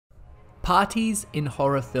Parties in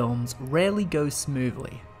horror films rarely go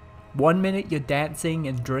smoothly. One minute you're dancing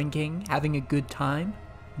and drinking, having a good time.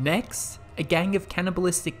 Next, a gang of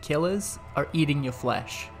cannibalistic killers are eating your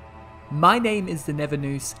flesh. My name is the Never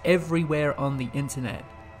Noose everywhere on the internet.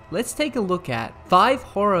 Let's take a look at 5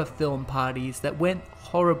 horror film parties that went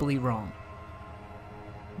horribly wrong.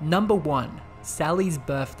 Number 1. Sally's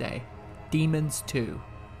birthday, Demons 2.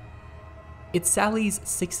 It's Sally's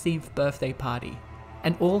 16th birthday party,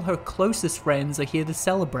 and all her closest friends are here to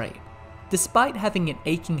celebrate. Despite having an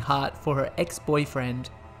aching heart for her ex-boyfriend,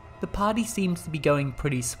 the party seems to be going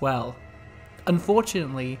pretty swell.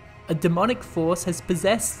 Unfortunately, a demonic force has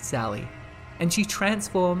possessed Sally, and she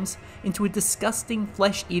transforms into a disgusting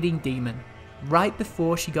flesh-eating demon right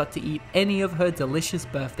before she got to eat any of her delicious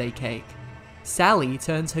birthday cake. Sally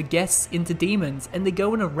turns her guests into demons and they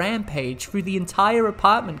go on a rampage through the entire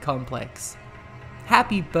apartment complex.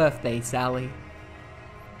 Happy birthday, Sally.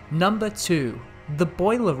 Number 2. The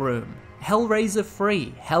Boiler Room, Hellraiser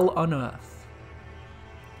 3, Hell on Earth.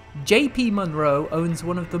 JP Monroe owns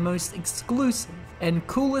one of the most exclusive and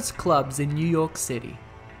coolest clubs in New York City,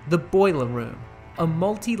 the Boiler Room, a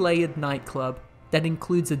multi-layered nightclub that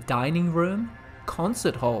includes a dining room,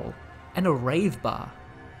 concert hall, and a rave bar.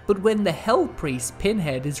 But when the Hell Priest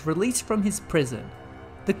Pinhead is released from his prison,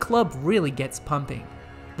 the club really gets pumping.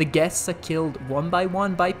 The guests are killed one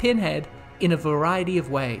by Pinhead in a variety of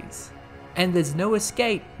ways. And there's no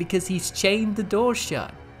escape because he's chained the doors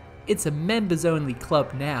shut. It's a members-only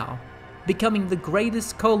club now, becoming the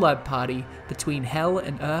greatest collab party between Hell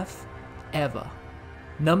and Earth ever.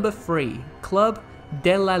 Number 3. Club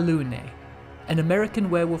de la Lune, an American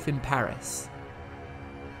Werewolf in Paris.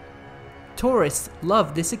 Tourists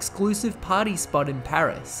love this exclusive party spot in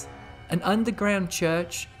Paris, an underground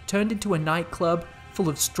church turned into a nightclub full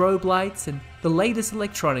of strobe lights and the latest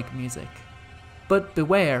electronic music. But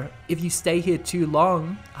beware, if you stay here too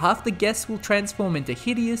long, half the guests will transform into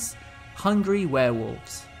hideous, hungry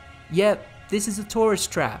werewolves. Yep, this is a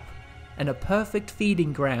tourist trap, and a perfect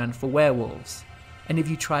feeding ground for werewolves. And if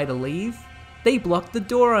you try to leave, they block the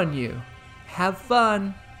door on you. Have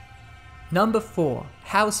fun! Number 4.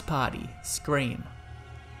 House Party, Scream.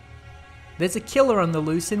 There's a killer on the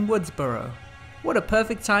loose in Woodsboro. What a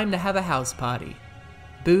perfect time to have a house party.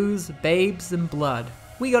 Booze, babes, and blood.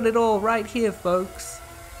 We got it all right here, folks.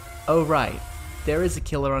 Oh right, there is a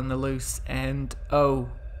killer on the loose, and oh,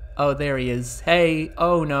 there he is. Hey,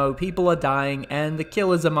 oh no, people are dying, and the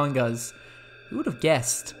killer's among us. Who would have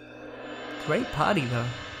guessed? Great party though.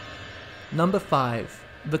 Number 5.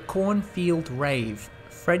 The Cornfield Rave,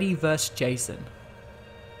 Freddy vs. Jason.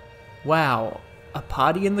 Wow, a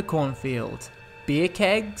party in the cornfield. Beer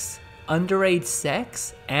kegs, underage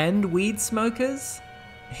sex, and weed smokers?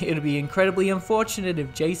 It'd be incredibly unfortunate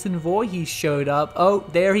if Jason Voorhees showed up. Oh,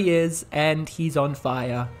 there he is, and he's on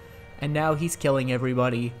fire. And now he's killing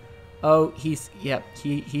everybody. Oh, he's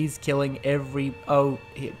killing every,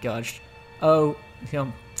 gosh.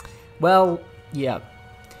 Well, yeah.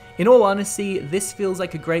 In all honesty, this feels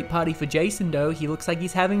like a great party for Jason though. He looks like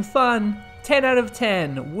he's having fun. 10 out of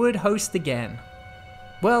 10, would host again.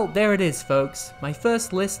 Well, there it is folks, my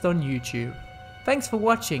first list on YouTube. Thanks for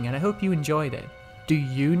watching and I hope you enjoyed it. Do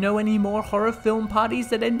you know any more horror film parties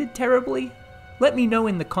that ended terribly? Let me know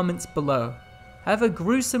in the comments below. Have a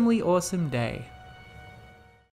gruesomely awesome day.